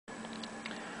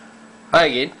Hi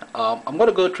again. I'm going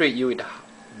to go through you with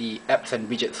the apps and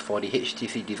widgets for the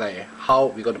HTC Desire. How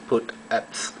we're going to put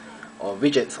apps or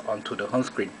widgets onto the home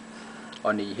screen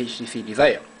on the HTC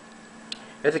Desire.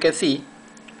 As you can see,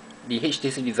 the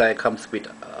HTC Desire comes with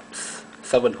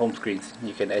 7 home screens.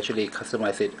 You can actually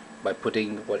customize it by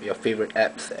putting what your favorite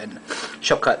apps and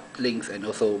shortcut links and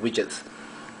also widgets.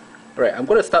 Alright, I'm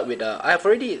going to start with I have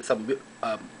already some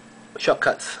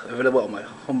shortcuts available on my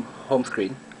home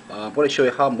screen. I'm going to show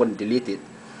you how I'm going to delete it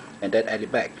and then add it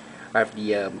back. I have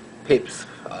the Pips,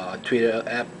 Twitter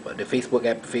app, the Facebook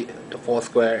app, the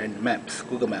Foursquare, and Maps,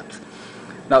 Google Maps.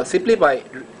 Now,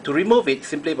 to remove it,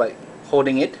 simply by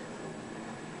holding it,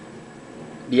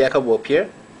 the icon will appear,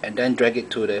 and then drag it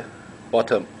to the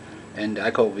bottom, and the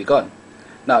icon will be gone.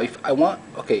 Now, if I want,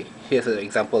 okay, here's an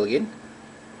example again.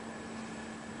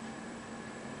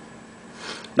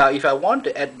 Now, if I want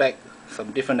to add back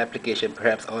some different application,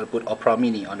 perhaps I will put Opera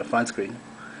Mini on the front screen.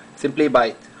 Simply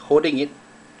by holding it,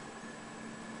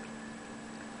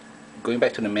 going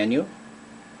back to the menu.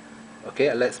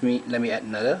 Okay, let me add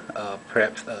another,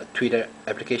 perhaps a Twitter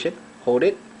application. Hold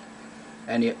it,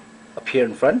 and it appear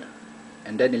in front,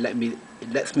 and then it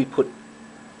lets me put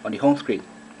on the home screen,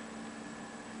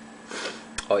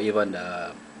 or even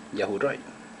Yahoo Drive.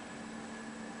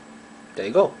 There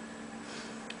you go.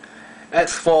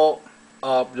 As for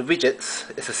the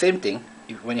widgets, it's the same thing.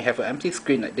 When you have an empty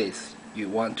screen like this, you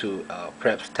want to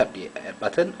perhaps tap the add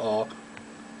button, or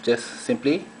just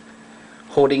simply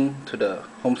holding to the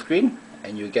home screen,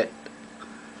 and you get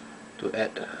to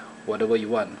add whatever you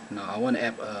want. Now I want to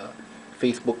add a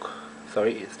Facebook,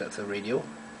 that's a radio.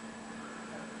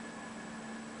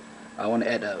 I want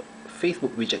to add a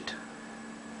Facebook widget,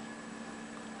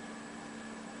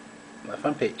 my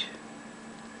front page.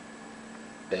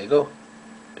 There you go.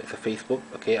 There's a Facebook.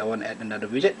 Okay, I want to add another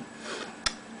widget.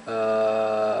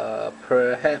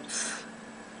 Perhaps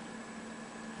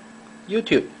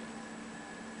YouTube.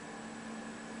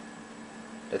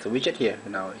 There's a widget here.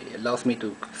 Now it allows me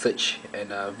to search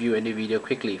and view any video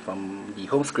quickly from the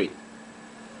home screen.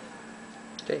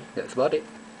 Okay, that's about it.